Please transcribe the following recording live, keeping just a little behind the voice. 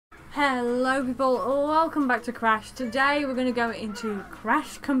Hello people, welcome back to Crash. Today we're going to go into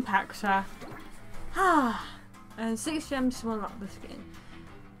Crash Compactor. And 6 gems to unlock the skin.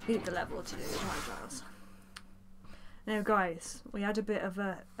 Beat the level to do the trials. Now guys, we had a bit of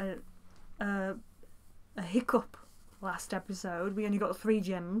a hiccup last episode. We only got 3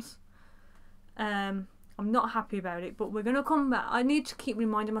 gems. I'm not happy about it, but we're going to come back. I need to keep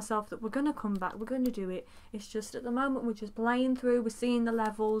reminding myself that we're going to come back. We're going to do it. It's just at the moment we're just playing through. We're seeing the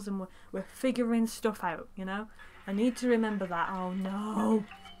levels and we're figuring stuff out, you know? I need to remember that. Oh no.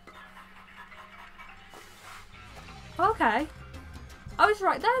 Okay. I was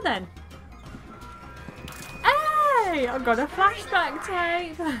right there then. Hey! I got a flashback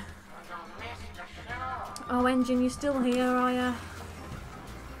tape. Oh, N.Gin, you still here, are you?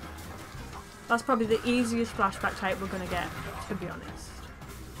 That's probably the easiest flashback tape we're going to get, to be honest.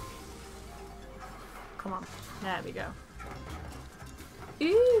 Come on. There we go.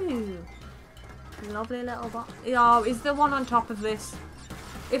 Ooh. Lovely little box. Oh, is there one on top of this?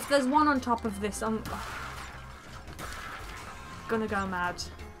 If there's one on top of this, I'm gonna go mad.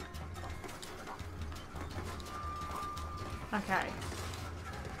 Okay.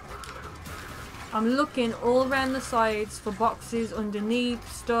 I'm looking all around the sides for boxes underneath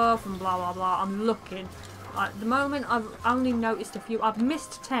stuff and blah blah blah. I'm looking. At the moment I've only noticed a few. I've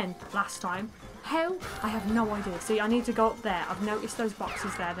missed 10 last time. How? I have no idea. See, I need to go up there. I've noticed those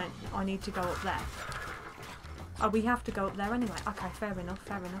boxes there, then I need to go up there. Oh, we have to go up there anyway. Okay, fair enough,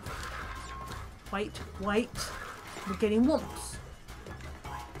 fair enough. Wait. We're getting once.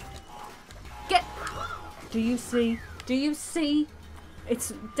 Get! Do you see? Do you see?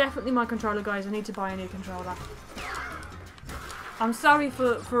 It's definitely my controller, guys. I need to buy a new controller. I'm sorry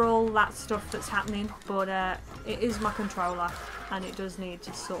for all that stuff that's happening, but it is my controller and it does need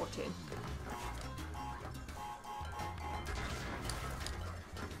to sorting.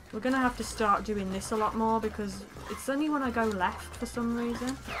 We're going to have to start doing this a lot more because it's only when I go left for some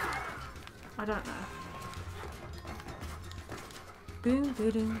reason. I don't know. Boom,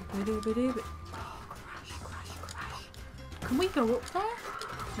 boom, boom, boom. Can we go up there?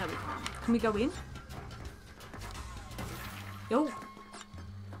 No, we can't. Can we go in? Yo.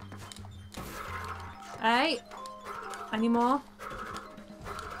 Hey. Any more?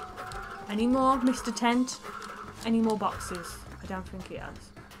 Any more, Mr. Tent? Any more boxes? I don't think he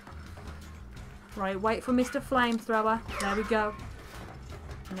has. Right, wait for Mr. Flamethrower. There we go.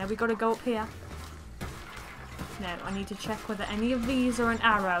 Now we got to go up here. Now, I need to check whether any of these are an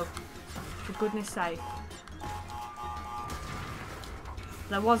arrow. For goodness sake.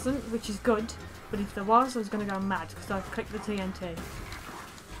 There wasn't, which is good, but if there was, I was going to go mad because I've clicked the TNT.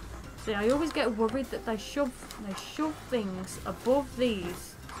 See, I always get worried that they shove things above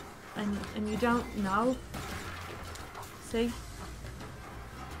these, and you don't know. See,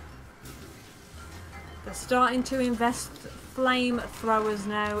 they're starting to invest flamethrowers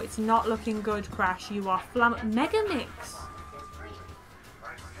now. It's not looking good, Crash. You are Mega Mix.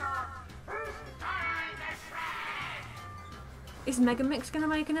 Is Mega Mix going to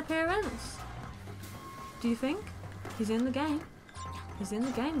make an appearance? Do you think? He's in the game. He's in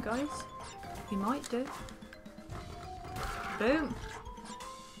the game, guys. He might do. Boom.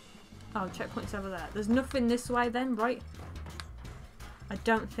 Oh, checkpoint's over there. There's nothing this way then, right? I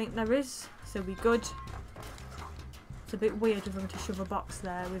don't think there is. So we good. It's a bit weird of them to shove a box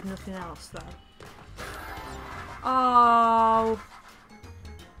there with nothing else, though. Oh.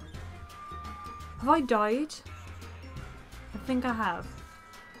 Have I died? I think I have.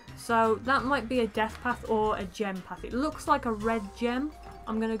 So that might be a death path or a gem path. It looks like a red gem.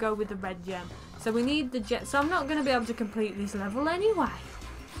 I'm going to go with the red gem. So we need the gem. So I'm not going to be able to complete this level anyway.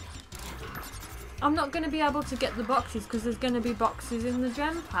 I'm not going to be able to get the boxes because there's going to be boxes in the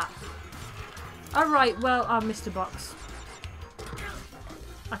gem path. Alright, well, I missed a box.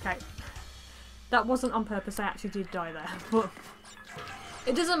 Okay. That wasn't on purpose. I actually did die there. But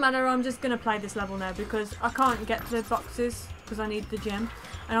it doesn't matter, I'm just going to play this level now because I can't get the boxes because I need the gem.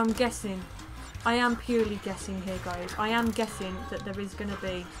 And I'm guessing, I am purely guessing here, guys. I am guessing that there is going to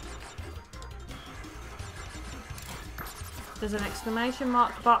be... There's an exclamation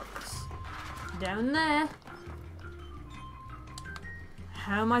mark box down there.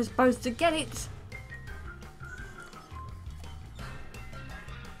 How am I supposed to get it?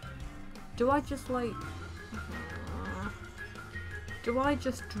 Do I just like... Do I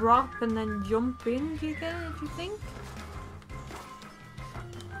just drop and then jump in? Do you get it? Do you think?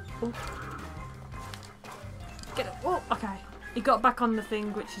 Oh. Get it. Oh, okay. He got back on the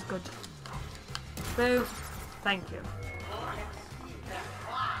thing, which is good. Boom. Thank you.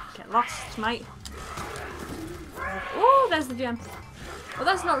 Get lost, mate. Oh, there's the gem. Well,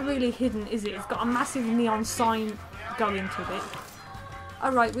 that's not really hidden, is it? It's got a massive neon sign going to it.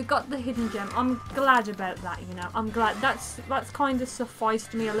 Alright, we got the hidden gem. I'm glad about that, you know. I'm glad. That's kind of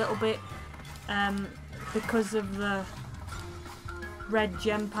sufficed me a little bit. Because of the red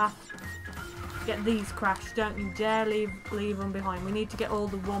gem path. Get these, Crash. Don't you dare leave them behind. We need to get all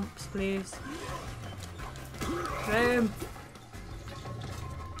the wumps, please. Boom.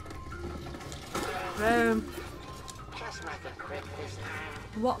 Boom. Just make it quick this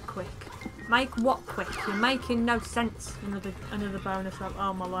time. What quick? Make what quick? You're making no sense. Another bonus level.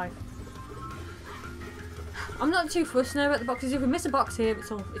 Oh my life. I'm not too fussed now about the boxes. If we miss a box here,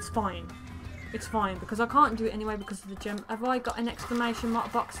 it's fine. It's fine because I can't do it anyway because of the gem. Have I got an exclamation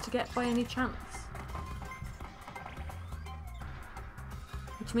mark box to get by any chance?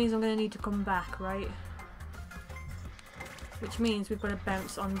 Which means I'm going to need to come back, right? Which means we've got to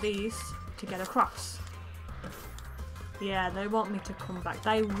bounce on these to get across. Yeah, they want me to come back.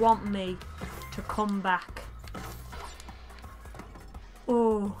 They want me to come back.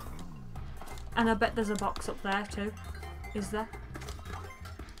 Oh. And I bet there's a box up there too. Is there?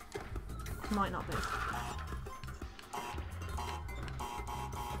 Might not be.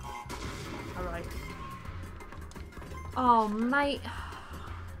 Alright. Oh, mate.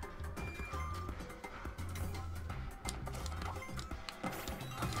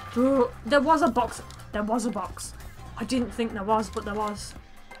 There was a box. There was a box. I didn't think there was, but there was.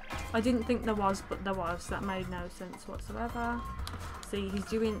 I didn't think there was, but there was. That made no sense whatsoever. See, he's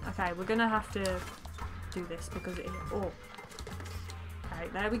doing... Okay, we're going to have to do this because it... Oh. Okay,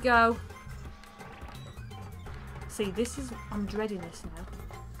 there we go. See, this is... I'm dreading this now.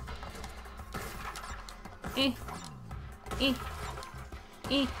 Eh. Eh.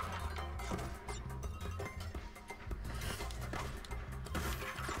 Eh.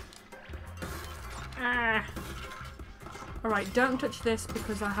 Ah. Alright, don't touch this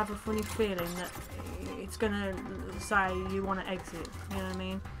because I have a funny feeling that it's gonna say you want to exit. You know what I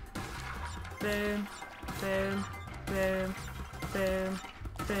mean? Boom, boom, boom, boom,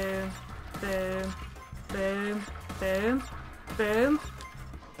 boom, boom, boom, boom, boom,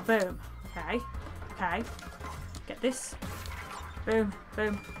 boom. Okay, okay. Get this. Boom,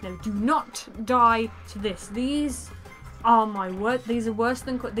 boom. No, do not die to this. These are my word. These are worse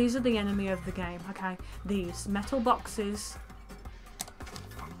than... These are the enemy of the game, okay? These metal boxes.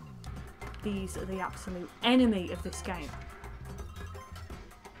 These are the absolute enemy of this game.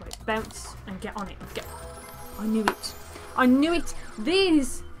 Right, bounce and get on it. Get. I knew it. I knew it.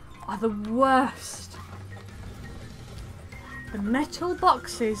 These are the worst. The metal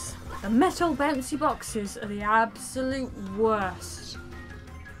boxes, the metal bouncy boxes are the absolute worst.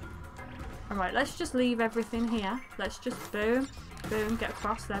 Alright, let's just leave everything here. Let's just boom, boom, get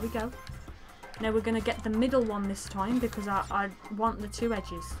across. There we go. Now we're going to get the middle one this time because I want the two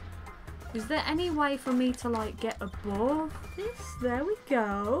edges. Is there any way for me to like get above this? There we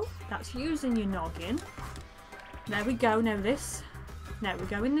go. That's using your noggin. There we go. Now this. Now we're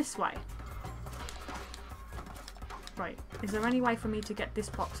going this way. Right. Is there any way for me to get this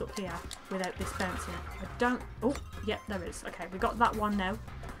box up here without this bouncing? I don't... Oh, yep, there is. Okay, we got that one now.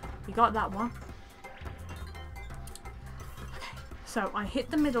 We got that one. Okay, so I hit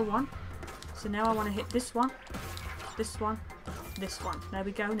the middle one. So now I want to hit this one. This one. This one. There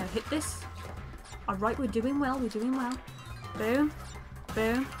we go. Now hit this. Alright, we're doing well. We're doing well. Boom.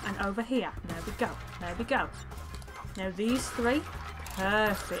 Boom. And over here. There we go. There we go. Now these three.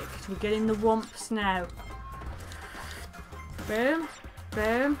 Perfect. We're getting the wumps now. Boom.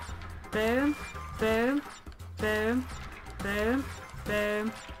 Boom. Boom. Boom. Boom. Boom.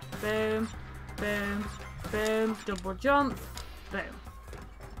 Boom. Boom. Boom. Boom. Double jump. Boom.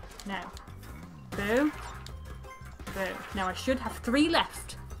 Now. Boom. Boom. Now I should have 3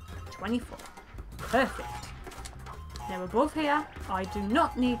 left. 24. Perfect. Now above here, I do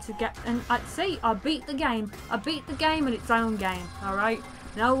not need to get... And see, I beat the game. I beat the game at its own game. Alright?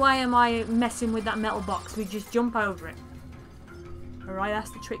 No way am I messing with that metal box. We just jump over it. Alright,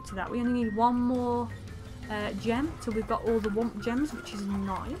 that's the trick to that. We only need one more gem till we've got all the wump gems, which is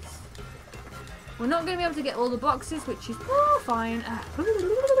nice. We're not going to be able to get all the boxes, which is fine.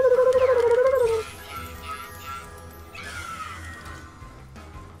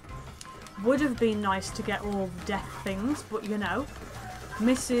 Would have been nice to get all the death things, but you know,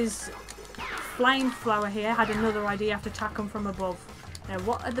 Mrs. Flameflower here had another idea to attack them from above. Now,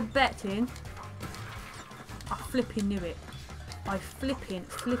 what are the betting? I flipping knew it. I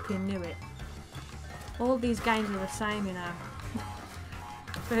flipping knew it. All these games are the same, you know.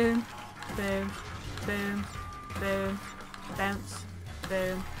 Boom, boom, boom, boom, bounce,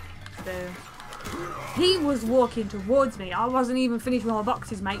 boom, boom, He was walking towards me. I wasn't even finished with my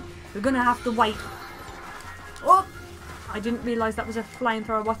boxes, mate. We're gonna have to wait. Oh! I didn't realise that was a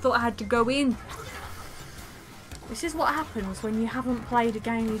flamethrower. I thought I had to go in. This is what happens when you haven't played a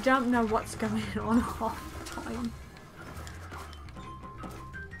game. You don't know what's going on half the time.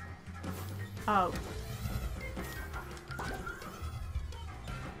 Oh.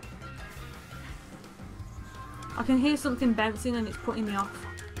 I can hear something bouncing and it's putting me off.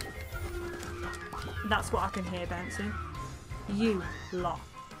 That's what I can hear bouncing. You lot.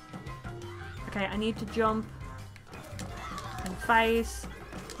 Okay, I need to jump and face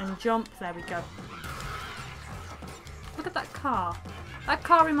and jump. There we go. Look at that car. That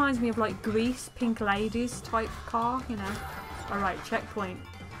car reminds me of like Grease, Pink Ladies type car, you know. Alright, checkpoint.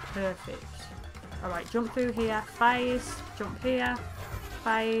 Perfect. Alright, jump through here, face, jump here,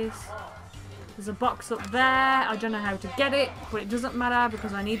 face. There's a box up there. I don't know how to get it, but it doesn't matter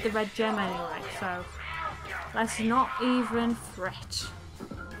because I need the red gem anyway, so let's not even fret.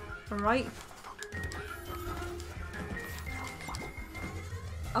 Alright.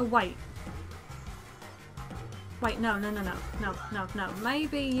 Oh, wait. Wait, no.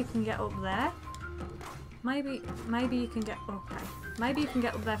 Maybe you can get up there. Maybe you can get, okay. Maybe you can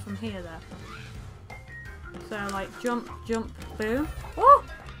get up there from here, though. So, like, jump, boom. Oh!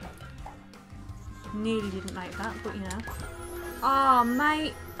 Nearly didn't make that, but you know. Oh,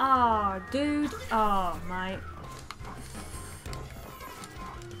 mate. Oh, dude. Oh, mate.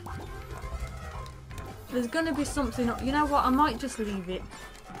 There's going to be something up. You know what? I might just leave it.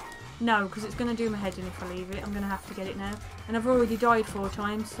 No, because it's going to do my head in if I leave it. I'm going to have to get it now. And I've already died 4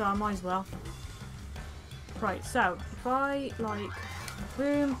 times, so I might as well. Right, so if I, like,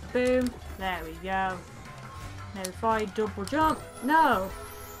 boom, boom. There we go. Now if I double jump. No!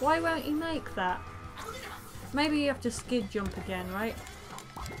 Why won't he make that? Maybe you have to skid jump again, right?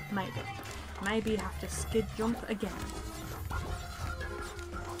 Maybe. Maybe you have to skid jump again.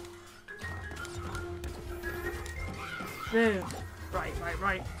 Boom.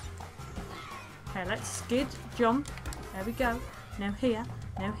 Right. Okay, let's skid jump. There we go. Now here.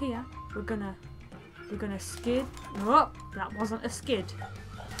 We're gonna skid. Whoop! That wasn't a skid.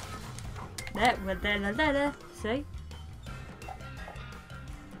 There, we're there. See?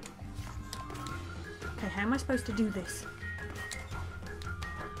 Okay, how am I supposed to do this?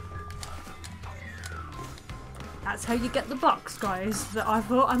 That's how you get the box, guys, that I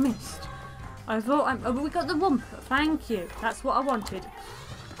thought I missed. Oh, we got the wump. Thank you. That's what I wanted.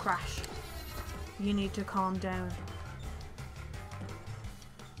 Crash. You need to calm down.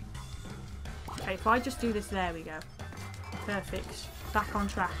 Okay, if I just do this, there we go. Perfect. Back on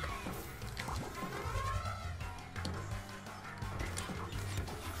track.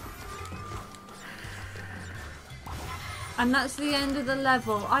 And that's the end of the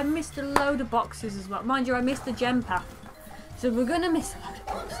level. I missed a load of boxes as well. Mind you, I missed the gem path. So we're going to miss a load of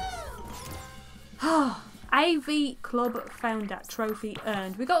boxes. AV Club Founder Trophy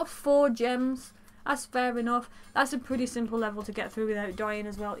earned. We got 4 gems. That's fair enough. That's a pretty simple level to get through without dying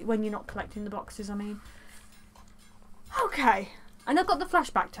as well. When you're not collecting the boxes, I mean. Okay. And I've got the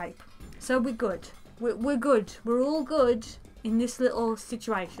flashback tape. So we're good. We're good. We're all good in this little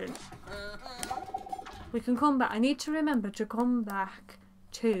situation. We can come back. I need to remember to come back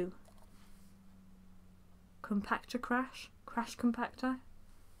to Compactor Crash Compactor.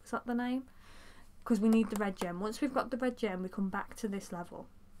 Is that the name? Because we need the red gem. Once we've got the red gem, we come back to this level.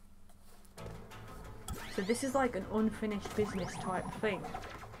 So this is like an unfinished business type thing.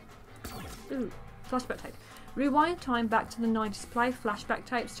 Ooh, flashback tape. Rewind time back to the 90s. Play flashback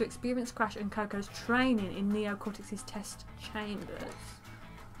tapes to experience Crash and Coco's training in Neo Cortex's test chambers.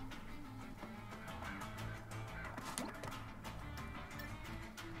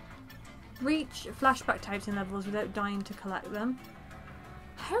 Reach flashback tapes in levels without dying to collect them.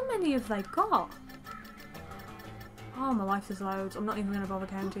 How many have they got? Oh, my life is loads. I'm not even going to bother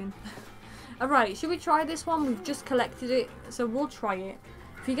counting. Alright, should we try this one? We've just collected it, so we'll try it.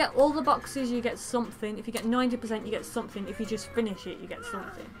 If you get all the boxes, you get something. If you get 90%, you get something. If you just finish it, you get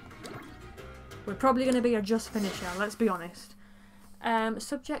something. We're probably going to be a just finisher, let's be honest.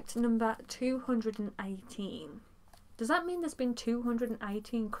 Subject number 218. Does that mean there's been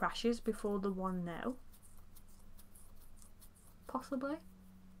 218 crashes before the one now? Possibly.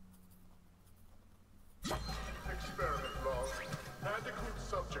 Experiment log. Bandicoot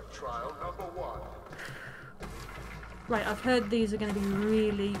subject trial number 1. Right, I've heard these are going to be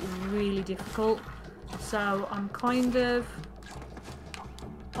really, really difficult. So I'm kind of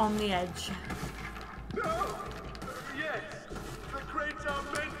on the edge. No! Yes! The crates are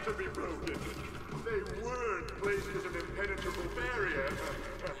meant to be broken! They weren't placed as an impenetrable barrier.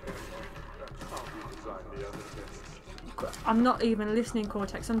 inside the other chests. I'm not even listening,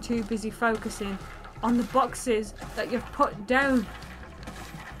 Cortex. I'm too busy focusing on the boxes that you've put down.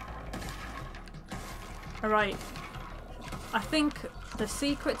 Alright. I think the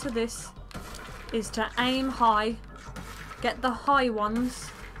secret to this is to aim high. Get the high ones.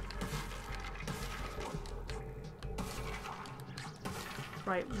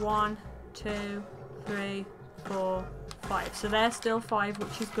 Right, 1, 2, 3, 4, 5. So there's still 5,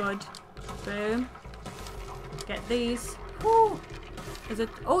 which is good. Boom. Get these. Woo!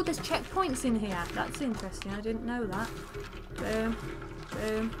 Oh, there's checkpoints in here. That's interesting. I didn't know that. Boom.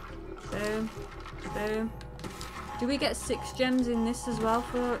 Boom. Boom. Boom. Do we get 6 gems in this as well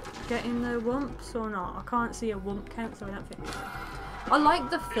for getting the wumps or not? I can't see a wump count, so I don't think so. I like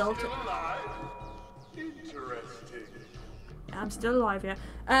the filter. Interesting. I'm still alive here.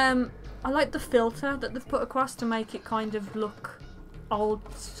 I like the filter that they've put across to make it kind of look old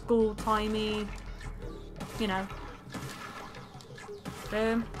school timey, you know.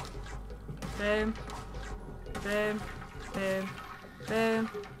 Boom, boom, boom, boom, boom,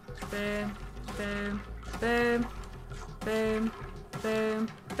 boom, boom, boom, boom, boom,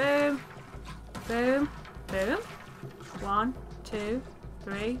 boom, boom, boom. 1, 2,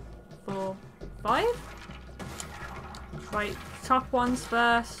 3, 4, 5. Right, top ones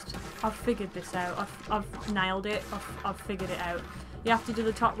first. I've figured this out. I've nailed it. I've figured it out. You have to do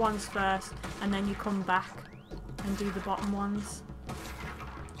the top ones first, and then you come back and do the bottom ones.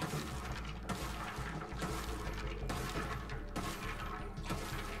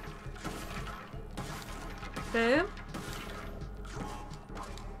 Boom.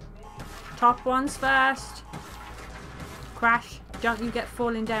 Top ones first. Crash. Don't you get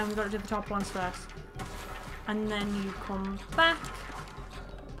falling down. We've got to do the top ones first. And then you come back.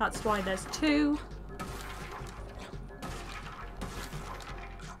 That's why there's 2.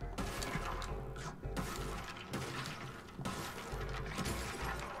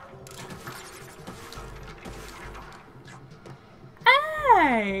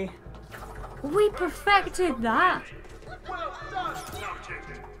 Hey! We perfected that! Well done,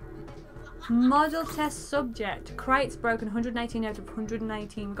 subject. Model test subject. Crates broken, 118 out of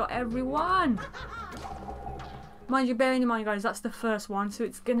 118. Got everyone! Mind you, bearing in mind, guys, that's the first one, so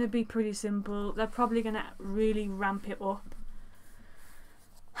it's going to be pretty simple. They're probably going to really ramp it up.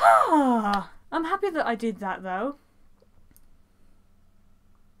 I'm happy that I did that, though.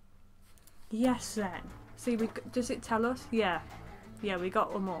 Yes, then. See, does it tell us? Yeah. Yeah, we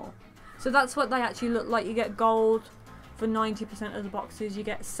got them all. So that's what they actually look like. You get gold for 90% of the boxes. You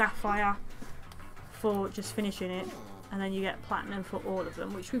get sapphire for just finishing it. And then you get platinum for all of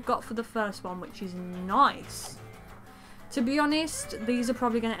them, which we've got for the first one, which is nice. To be honest, these are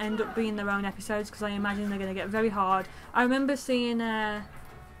probably going to end up being their own episodes because I imagine they're going to get very hard. I remember seeing it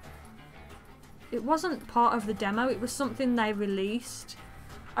wasn't part of the demo, it was something they released.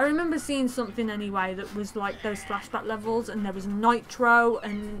 I remember seeing something anyway that was like those flashback levels, and there was nitro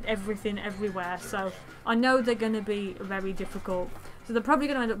and everything everywhere, so I know they're going to be very difficult. So they're probably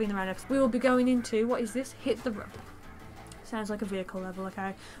going to end up being their own episodes. We will be going into, what is this? Hit the Road. Sounds like a vehicle level,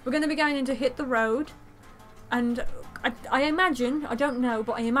 okay. We're going to be going into Hit the Road. And I imagine, I don't know,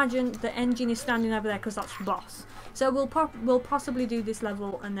 but I imagine the N.Gin is standing over there because that's the boss. So we'll possibly do this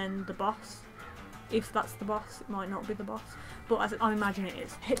level and then the boss. If that's the boss, it might not be the boss. But I imagine it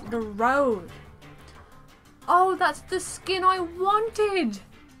is. Hit the Road. Oh, that's the skin I wanted.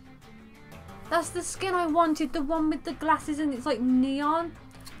 That's the skin I wanted. The one with the glasses and it's like neon.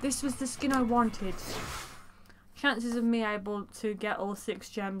 This was the skin I wanted. Chances of me able to get all 6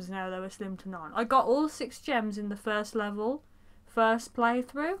 gems now, they were slim to none. I got all 6 gems in the first level, first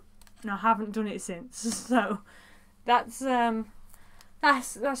playthrough, and I haven't done it since. So that's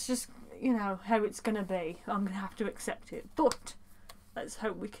just, you know, how it's gonna be. I'm gonna have to accept it, but let's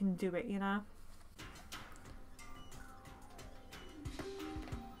hope we can do it, you know.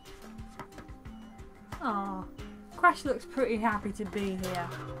 Oh, Crash looks pretty happy to be here.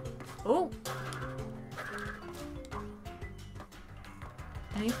 Oh.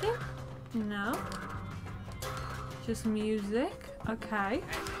 Anything? No. Just music. Okay.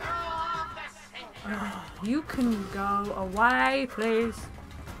 You can go away, please.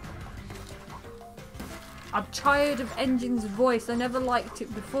 I'm tired of N.Gin's voice. I never liked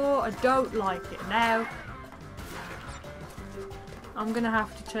it before. I don't like it now. I'm gonna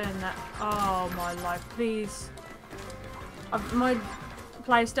have to turn that. Oh my life, please. My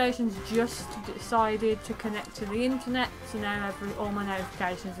PlayStation's just decided to connect to the internet, so now all my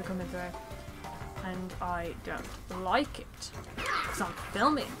notifications are coming through, and I don't like it because I'm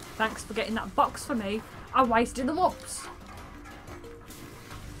filming. Thanks for getting that box for me. I wasted the whoops.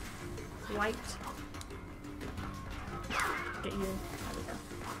 Wait. get you. There we go.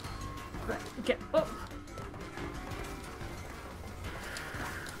 Right, get up.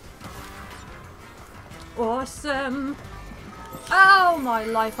 Awesome. Oh my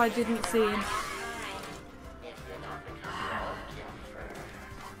life, I didn't see him.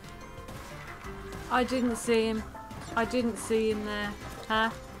 I didn't see him. I didn't see him there. Huh?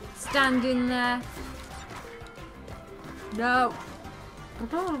 Standing there. No.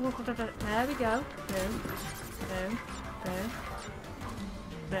 There we go. Boom. Boom. Boom.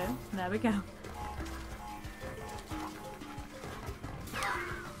 Boom. There we go.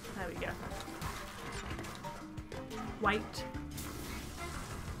 There we go. Wait.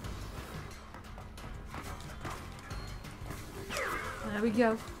 There we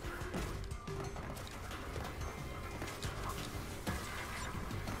go.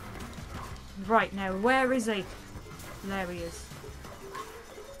 Right, now where is he? There he is.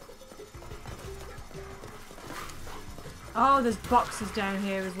 Oh, there's boxes down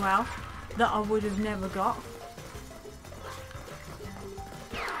here as well that I would have never got.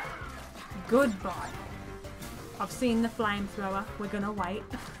 Goodbye. I've seen the flamethrower. We're gonna wait.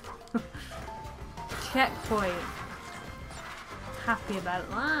 Checkpoint. Happy about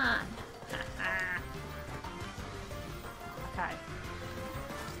that. Okay.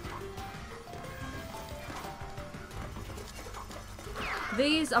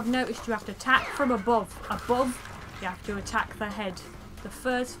 These, I've noticed you have to attack from above. Above, you have to attack the head. The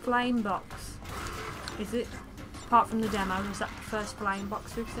first flame box. Is it? Apart from the demo, is that the first flame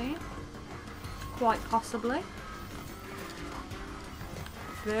box we've seen? Quite possibly.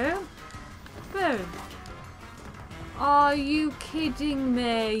 Boom. Boom. Are you kidding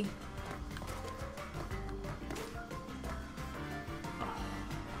me?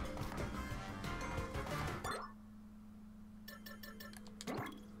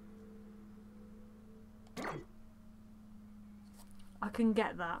 I can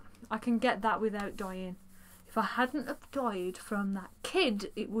get that. I can get that without dying. If I hadn't have died from that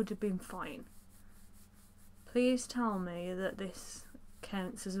kid, it would have been fine. Please tell me that this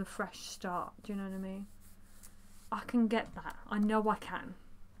counts as a fresh start. Do you know what I mean? I can get that. I know I can.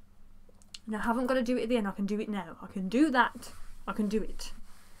 And I haven't got to do it at the end. I can do it now. I can do that. I can do it.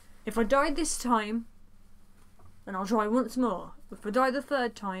 If I died this time, then I'll try once more. If I die the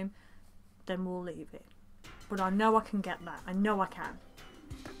third time, then we'll leave it. But I know I can get that. I know I can.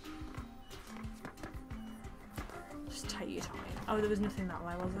 Just take your time. Oh, there was nothing that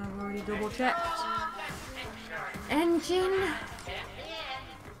way, was there? I've already double checked. N.Gin.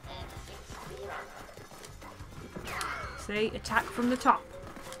 See? Attack from the top.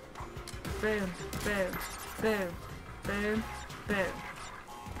 Boom, boom, boom, boom, boom.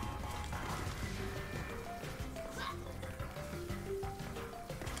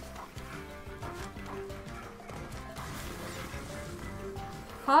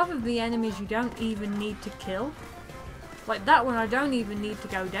 Half of the enemies you don't even need to kill. Like that one, I don't even need to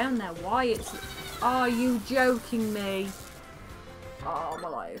go down there. Why? It's... Are you joking me? Oh, my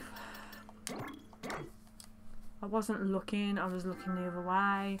life. I wasn't looking. I was looking the other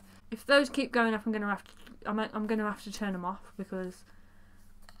way. If those keep going up, I'm gonna have to turn them off because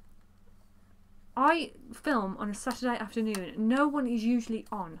I film on a Saturday afternoon. No one is usually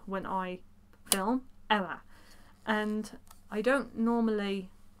on when I film ever, and I don't normally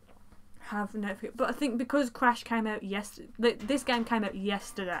have notifications. But I think because Crash came out yesterday, this game came out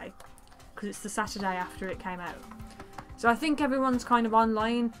yesterday, because it's the Saturday after it came out. So I think everyone's kind of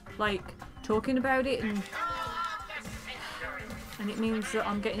online, like talking about it, and it means that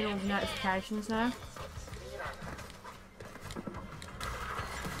I'm getting all the notifications now.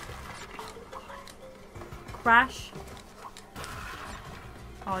 Crash.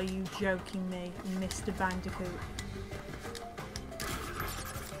 Are you joking me, Mr. Bandicoot?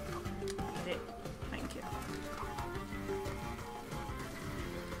 Get it. Thank you.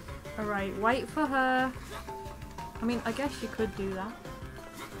 Alright, wait for her. I mean, I guess you could do that.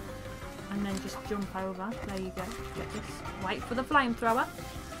 And then just jump over. There you go. Get this. Wait for the flamethrower.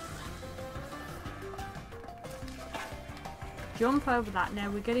 Jump over that. Now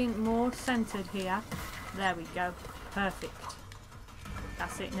we're getting more centered here. There we go. Perfect.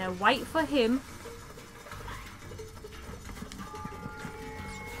 That's it. Now wait for him.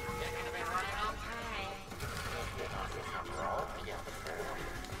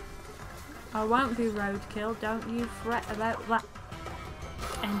 I won't be roadkill. Don't you fret about that.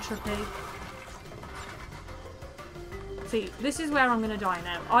 Entropy. See, this is where I'm going to die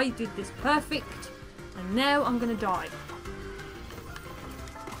now. I did this perfect, and now I'm going to die.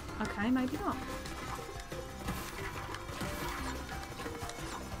 Okay, maybe not.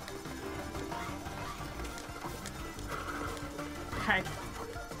 Okay.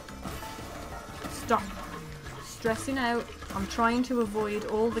 Stop stressing out. I'm trying to avoid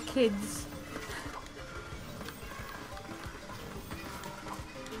all the kids.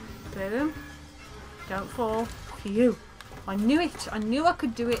 Boom. Don't fall. Phew. I knew it. I knew I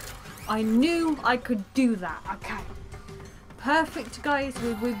could do it. I knew I could do that. Okay. Perfect, guys.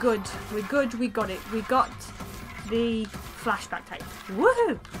 We're good. We're good. We got it. We got the flashback tape.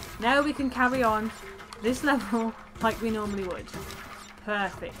 Woohoo! Now we can carry on this level like we normally would.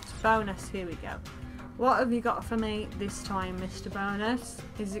 Perfect. Bonus. Here we go. What have you got for me this time, Mr. Bonus?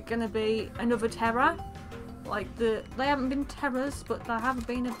 Is it going to be another terror? Like they haven't been terrors, but they have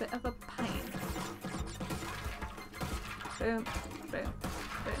been a bit of a pain. Boom, boom,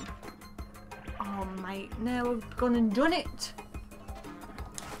 boom. Oh, mate. Now I've gone and done it.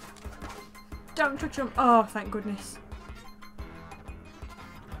 Don't touch them. Oh, thank goodness.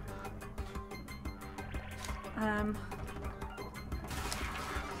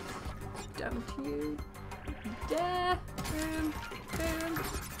 Don't you dare. Boom, boom.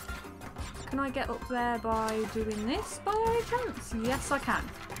 Can I get up there by doing this by any chance? Yes, I can.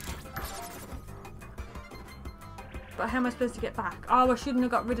 But how am I supposed to get back? Oh, I shouldn't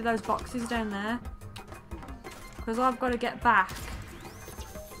have got rid of those boxes down there. Because I've got to get back.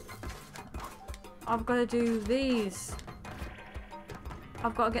 I've got to do these.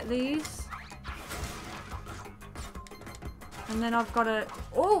 I've got to get these. And then I've got to...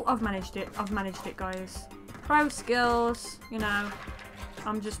 Oh, I've managed it. I've managed it, guys. Pro skills, you know.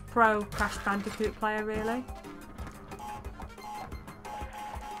 I'm just pro Crash Bandicoot player, really.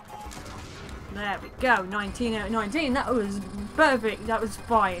 There we go. 19 out of 19. That was perfect. That was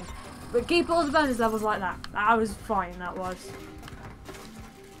fine. But keep all the bonus levels like that. That was fine. That was.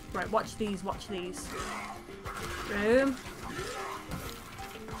 Right, watch these. Watch these. Boom.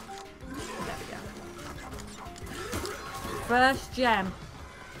 There we go. First gem.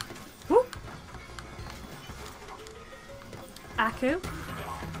 Woo. Aku.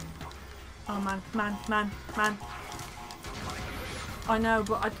 Oh man, man, man, man. I know,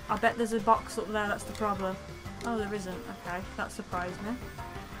 but I bet there's a box up there, that's the problem. Oh, there isn't. Okay, that surprised me.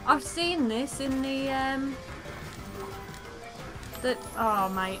 I've seen this in the, oh,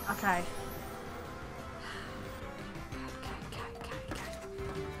 mate, okay. Okay.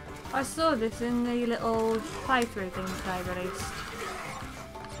 I saw this in the little playthrough things they released.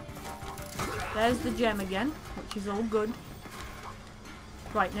 There's the gem again, which is all good.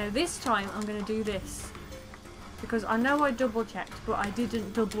 Right, now this time I'm going to do this. Because I know I double checked, but I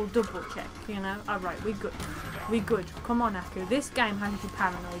didn't double check, you know? Alright, we good. We good. Come on, Aku. This game has you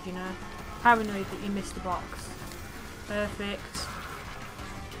paranoid, you know? Paranoid that you missed the box. Perfect.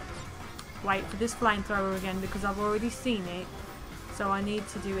 Wait for this flamethrower again because I've already seen it. So I need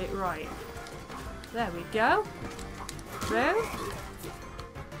to do it right. There we go. Boom.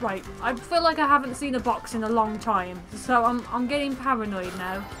 Right, I feel like I haven't seen a box in a long time. So I'm getting paranoid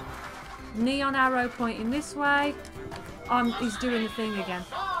now. Neon arrow pointing this way. He's doing the thing again.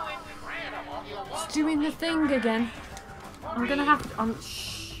 He's doing the thing again. I'm gonna have to.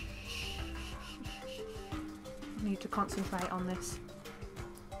 Shh. I need to concentrate on this.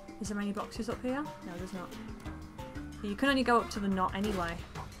 Is there any boxes up here? No, there's not. You can only go up to the knot anyway.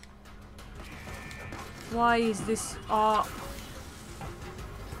 Why is this? Oh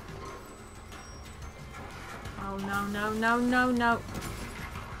no.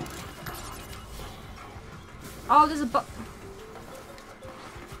 Oh, there's a box.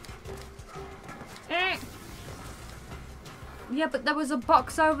 Yeah, but there was a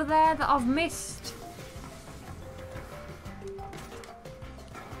box over there that I've missed.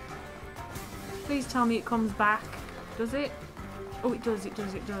 Please tell me it comes back. Does it? Oh, it does.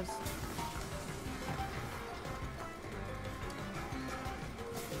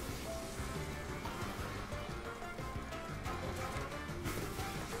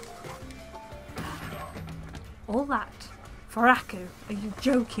 All that for Aku? Are you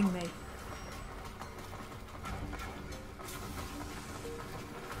joking me?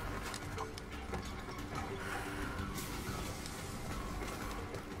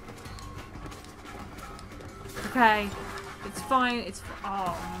 Okay, it's fine. It's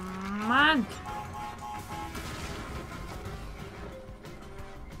oh man.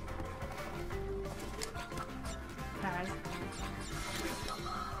 Okay.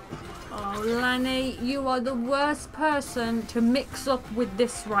 Oh, Lanny, you are the worst person to mix up with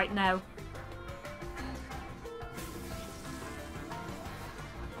this right now.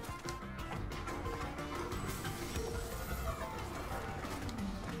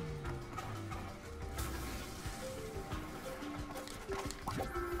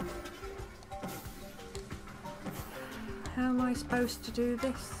 How am I supposed to do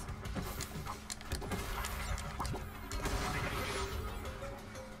this?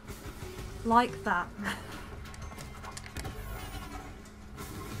 Like that.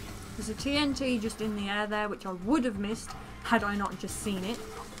 There's a TNT just in the air there, which I would have missed had I not just seen it.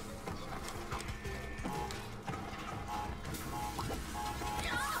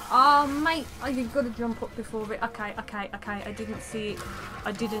 Oh, mate, you've got to jump up before it. Okay, I didn't see it.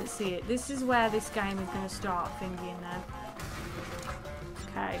 I didn't see it. This is where this game is going to start thinking now.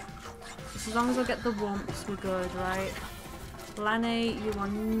 Okay. Just as long as I get the wumps, we're good, right? Lanny, you are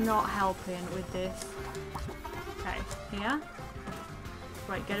not helping with this. Okay, here.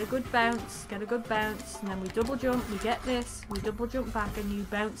 Right, get a good bounce, and then we double jump, we get this, we double jump back and you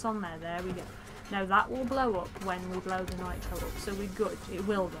bounce on there. There we go. Now that will blow up when we blow the nitro up, so we're good. It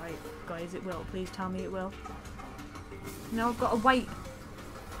will, right? Guys, it will. Please tell me it will. Now I've got to wait.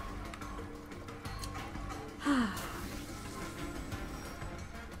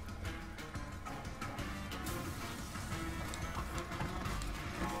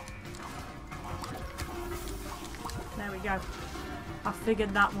 There we go. I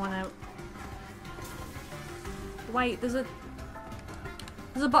figured that one out. Wait, there's a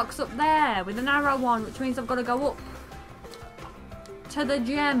box up there with an arrow on, which means I've got to go up to the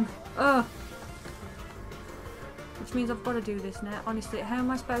gem. Ugh. Which means I've got to do this now. Honestly, how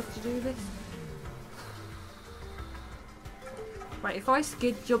am I supposed to do this? Right, if I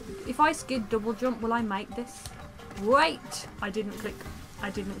skid double jump, will I make this? Wait! I didn't click.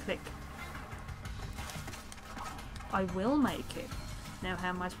 I will make it. Now how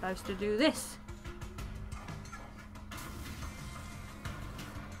am I supposed to do this?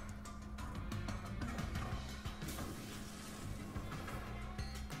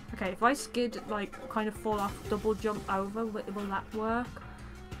 Okay, if I skid, like, kind of fall off, double jump over, will that work?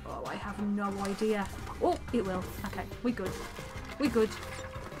 Oh, I have no idea. Oh, it will. Okay, we good. We good.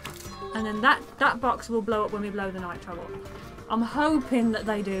 And then that box will blow up when we blow the nitro up. I'm hoping that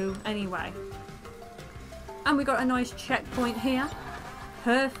they do anyway. And we got a nice checkpoint here.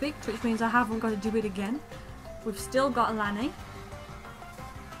 Perfect, which means I haven't got to do it again. We've still got Lanny.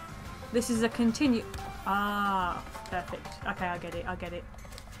 This is a continue. Ah, perfect. Okay, I get it.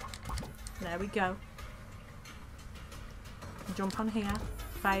 There we go. Jump on here.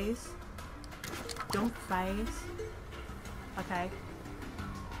 Phase. Jump, phase. Okay.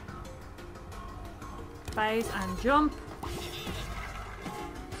 Phase and jump.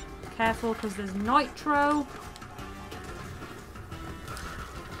 Careful because there's nitro.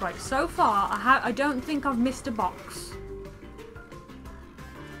 Right, so far I don't think I've missed a box.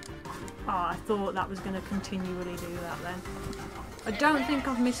 Oh, I thought that was going to continually do that then. I don't think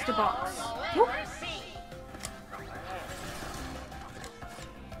I've missed a box. Whoop.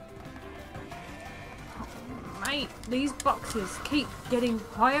 Oh, mate, these boxes keep getting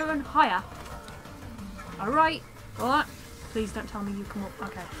higher and higher. Alright. Alright. Please don't tell me you come up.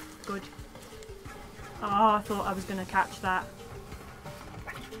 Okay, good. Oh, I thought I was going to catch that.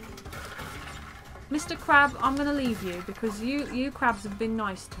 Mr. Crab, I'm going to leave you because you crabs have been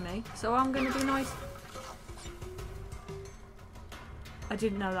nice to me. So I'm going to be nice. I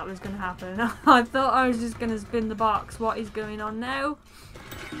didn't know that was going to happen. I thought I was just going to spin the box. What is going on now?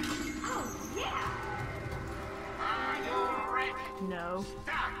 Oh, yeah. Are you ready? No.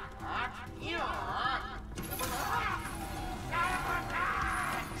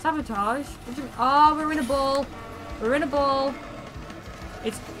 Sabotage? Oh, we're in a ball. We're in a ball.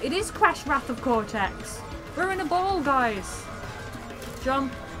 It is Crash Wrath of Cortex. We're in a ball, guys.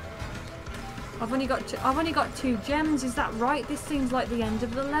 Jump. I've only got 2 gems. Is that right? This seems like the end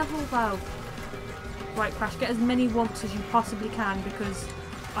of the level, though. Right, Crash, get as many wumps as you possibly can because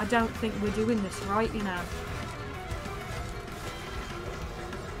I don't think we're doing this right, you know.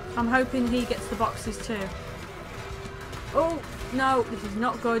 I'm hoping he gets the boxes too. Oh, no, this is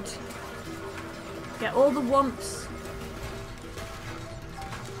not good. Get all the wumps.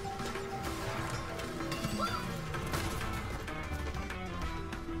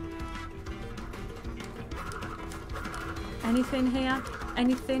 Anything here?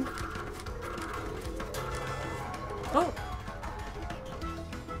 Anything? Oh!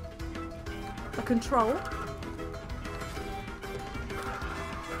 A control.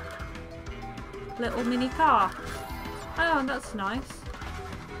 Little mini car. Oh, that's nice.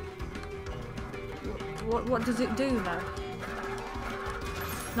 What does it do though?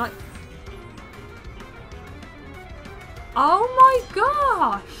 Like, oh my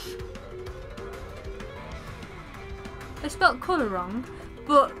gosh! They spelt colour wrong,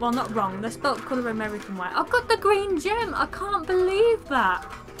 but, well, not wrong, they spelt colour American way. I've got the green gem! I can't believe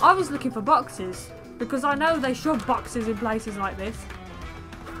that! I was looking for boxes. Because I know they shove boxes in places like this.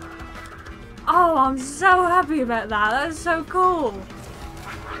 Oh, I'm so happy about that. That's so cool.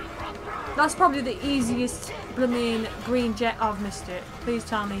 That's probably the easiest blooming green gem. Oh, I've missed it. Please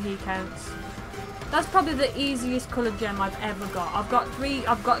tell me he counts. That's probably the easiest coloured gem I've ever got. I've got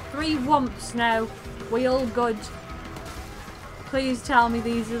three wumps now. We all good. Please tell me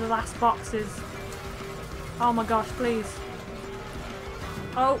these are the last boxes. Oh my gosh, please.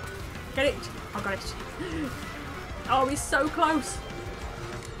 Oh, get it. I got it. Oh, he's so close.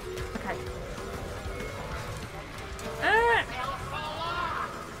 Okay.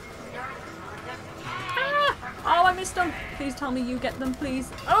 Oh, I missed them. Please tell me you get them,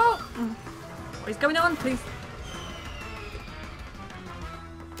 please. Oh! What is going on, please?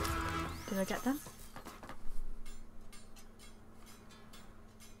 Did I get them?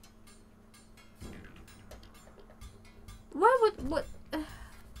 Where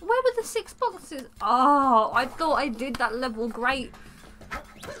were the 6 boxes? Oh, I thought I did that level great.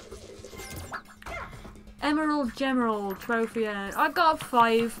 Emerald Gemerald Trophy. I got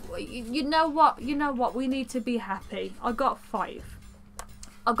 5. You know what? You know what? We need to be happy. I got 5.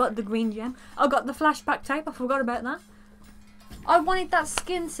 I got the green gem. I got the flashback tape. I forgot about that. I wanted that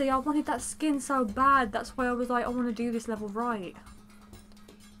skin, see? I wanted that skin so bad. That's why I was like, I want to do this level right.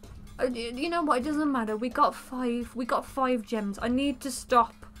 You know what? It doesn't matter. We got 5. We got 5 gems. I need to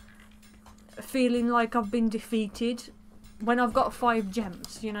stop feeling like I've been defeated when I've got 5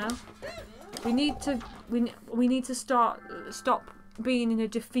 gems, you know? We need to stop being in a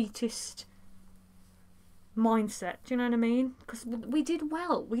defeatist mindset. Do you know what I mean? Because we did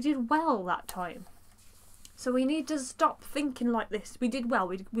well. We did well that time. So we need to stop thinking like this. We did well.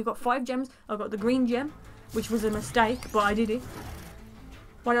 We got 5 gems. I got the green gem, which was a mistake, but I did it.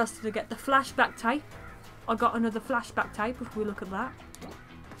 What else did I get? The flashback tape. I got another flashback tape if we look at that.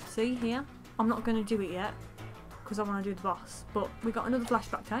 See here? I'm not going to do it yet because I want to do the boss. But we got another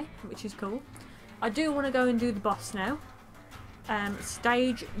flashback tape, which is cool. I do want to go and do the boss now.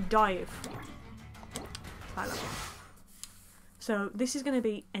 Stage dive. So this is going to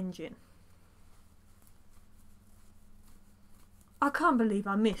be N.Gin. I can't believe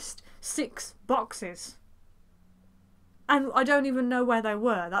I missed 6 boxes. And I don't even know where they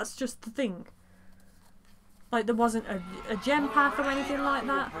were. That's just the thing. Like there wasn't a gem path or anything like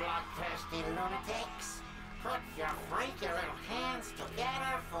that. Bloodthirsty lunatics, put your freaky little hands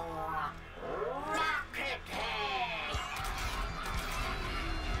together for Rocket Head.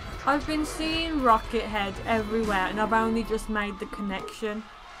 I've been seeing Rocket Head everywhere and I've only just made the connection.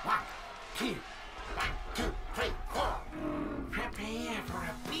 1, 2, 1, 2, 3, 4. Prepare for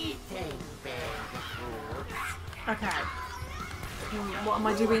a beating, Bandicoot. Okay. What am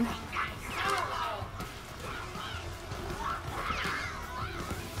I doing?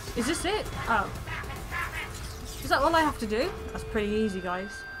 Is this it? Oh. Is that all I have to do? That's pretty easy,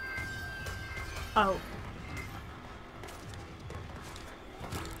 guys. Oh.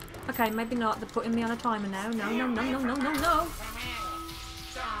 Okay, maybe not. They're putting me on a timer now. No, no, no, no, no, no, no.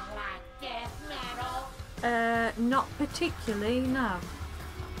 Not particularly, no.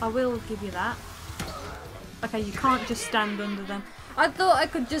 I will give you that. Okay, you can't just stand under them. I thought I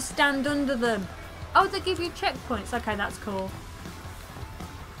could just stand under them. Oh, they give you checkpoints. Okay, that's cool.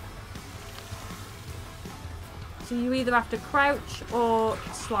 So you either have to crouch or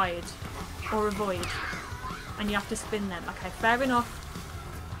slide or avoid. And you have to spin them. Okay, fair enough.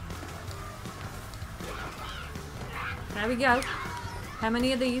 There we go. How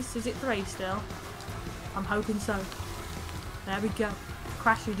many of these? Is it 3 still? I'm hoping so. There we go.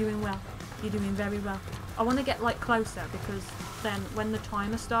 Crash, you're doing well. You're doing very well. I want to get like closer because then when the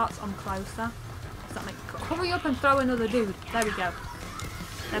timer starts, I'm closer. Does that make... Hurry up and throw another dude. There we go.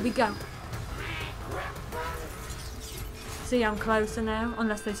 There we go. See, I'm closer now.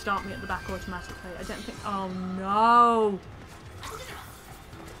 Unless they start me at the back automatically. I don't think... Oh, no.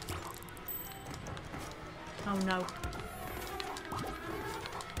 Oh, no.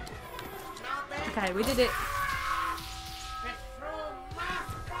 Okay, we did it.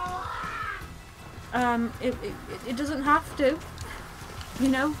 It doesn't have to. You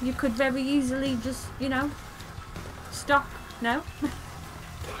know, you could very easily just, you know, stop. No?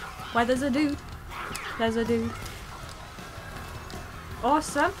 Where there's a dude. There's a dude.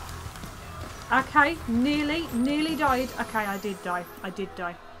 Awesome. Okay, nearly died. Okay, I did die. I did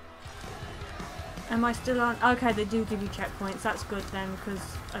die. Am I still on? Okay, they do give you checkpoints. That's good then, because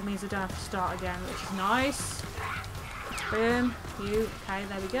that means I don't have to start again, which is nice. Boom. You. Okay,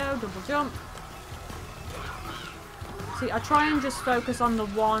 there we go. Double jump. See, I try and just focus on the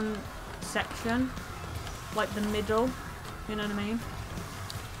one section, like the middle. You know what I mean?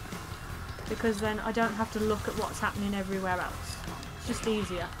 because then I don't have to look at what's happening everywhere else. It's just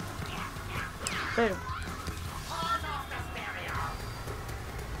easier. Boom.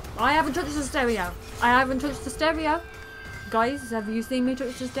 I haven't touched the stereo. I haven't touched the stereo. Guys, have you seen me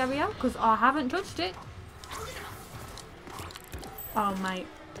touch the stereo? Because I haven't touched it. Oh, mate.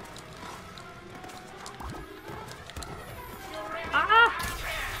 Ah!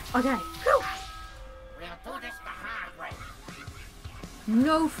 Okay. We'll do this the hard way.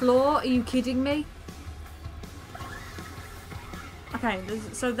 No floor? Are you kidding me? Okay,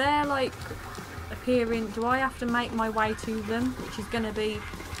 so they're like appearing. Do I have to make my way to them? Which is going to be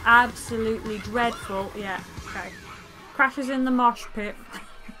absolutely dreadful. Yeah, okay. Crash is in the mosh pit.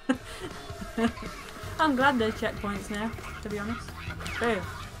 I'm glad there's checkpoints now, to be honest. Boom.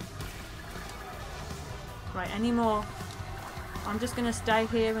 Right, any more? I'm just going to stay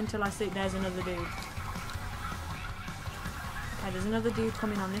here until I see there's another dude. Okay, there's another dude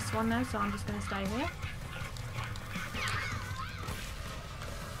coming on this one now, so I'm just going to stay here.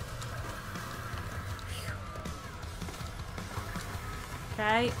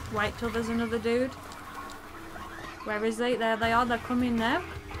 Okay, wait till there's another dude. Where is he? There they are, they're coming now.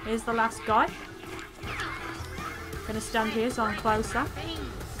 Here's the last guy. Gonna stand here so I'm closer.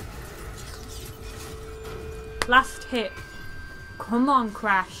 Last hit. Come on,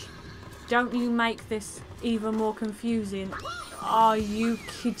 Crash. Don't you make this even more confusing. Are you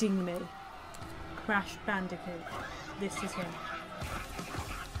kidding me? Crash Bandicoot. This is him.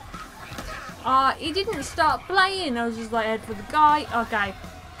 He didn't start playing. I was just like, head for the guy. Okay.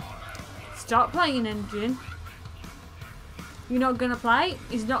 Start playing, N.Gin. You're not gonna play?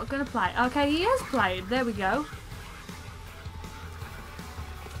 He's not gonna play. Okay, he has played. There we go.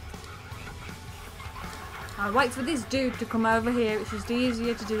 I'll wait for this dude to come over here. It's just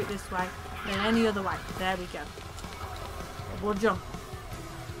easier to do it this way than any other way. There we go. We'll jump.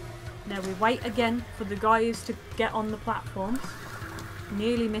 Now we wait again for the guys to get on the platforms.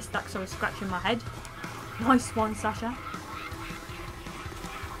 Nearly missed that because I was scratching my head. Nice one, Sasha.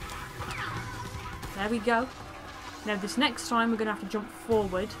 There we go. Now this next time we're gonna have to jump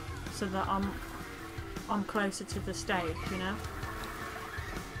forward so that I'm closer to the stage, you know.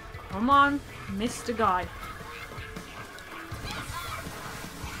 Come on, Mr. Guy.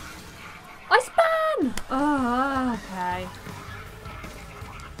 I span! Oh, okay.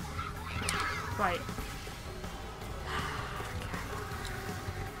 Right.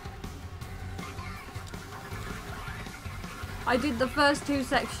 I did the first two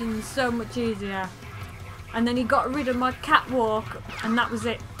sections so much easier. And then he got rid of my catwalk and that was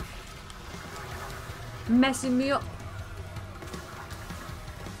it. Messing me up.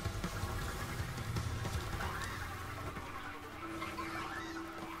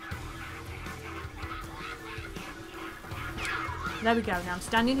 There we go. Now I'm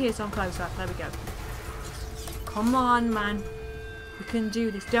standing here so I'm closer. There we go. Come on, man. We can do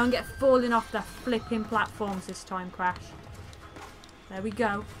this. Don't get falling off the flipping platforms this time, Crash. There we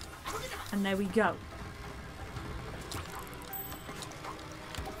go. And there we go.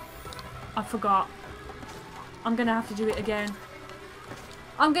 I forgot. I'm gonna have to do it again.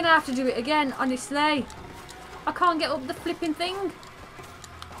 I'm gonna have to do it again, honestly. I can't get up the flipping thing.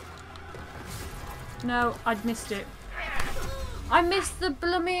 No, I'd missed it. I missed the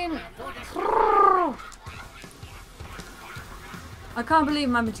blooming... I can't believe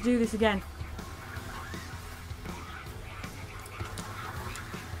I'm having to do this again.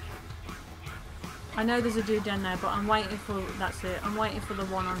 I know there's a dude down there, but I'm waiting for... That's it. I'm waiting for the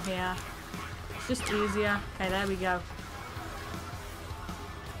one on here. It's just easier. Okay, there we go.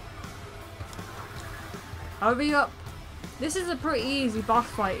 Hurry up. This is a pretty easy boss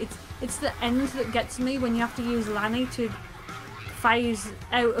fight. It's the end that gets me when you have to use Lanny to phase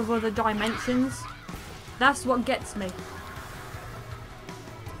out of other dimensions. That's what gets me.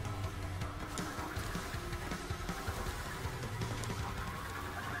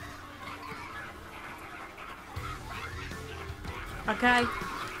 Okay,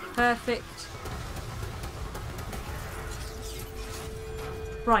 perfect.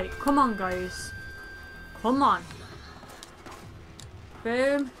 Right, come on guys. Come on.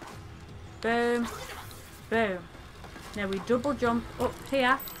 Boom. Boom. Boom. Now we double jump up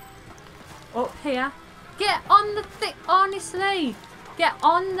here. Up here. Get on the thing, honestly. Get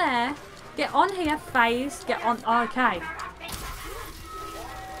on there. Get on here, phase. Get on, okay.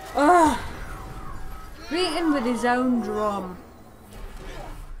 Ugh. Beaten with his own drum.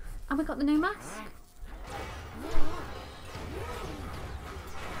 And we got the new mask.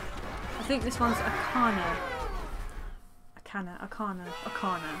 I think this one's Akana.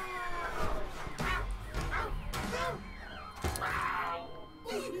 Akana.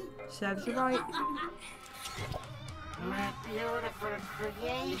 serves you right. My beautiful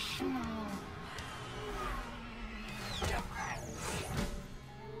creation.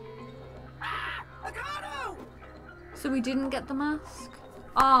 So we didn't get the mask?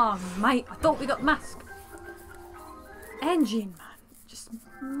 Oh, mate, I thought we got the mask. N.Gin, man. Just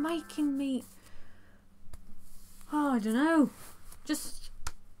making me... Oh, I don't know. Just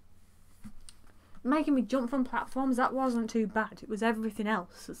making me jump from platforms. That wasn't too bad. It was everything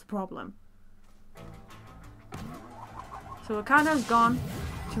else that's the problem. So Ricardo's gone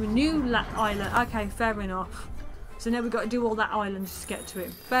to a new island. Okay, fair enough. So now we've got to do all that island just to get to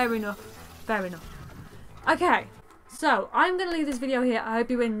him. Fair enough. Fair enough. Okay. So, I'm going to leave this video here. I hope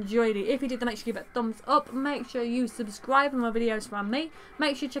you enjoyed it. If you did, then make sure you give it a thumbs up. Make sure you subscribe for more videos from me.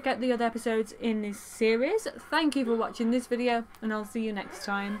 Make sure you check out the other episodes in this series. Thank you for watching this video, and I'll see you next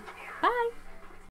time. Bye!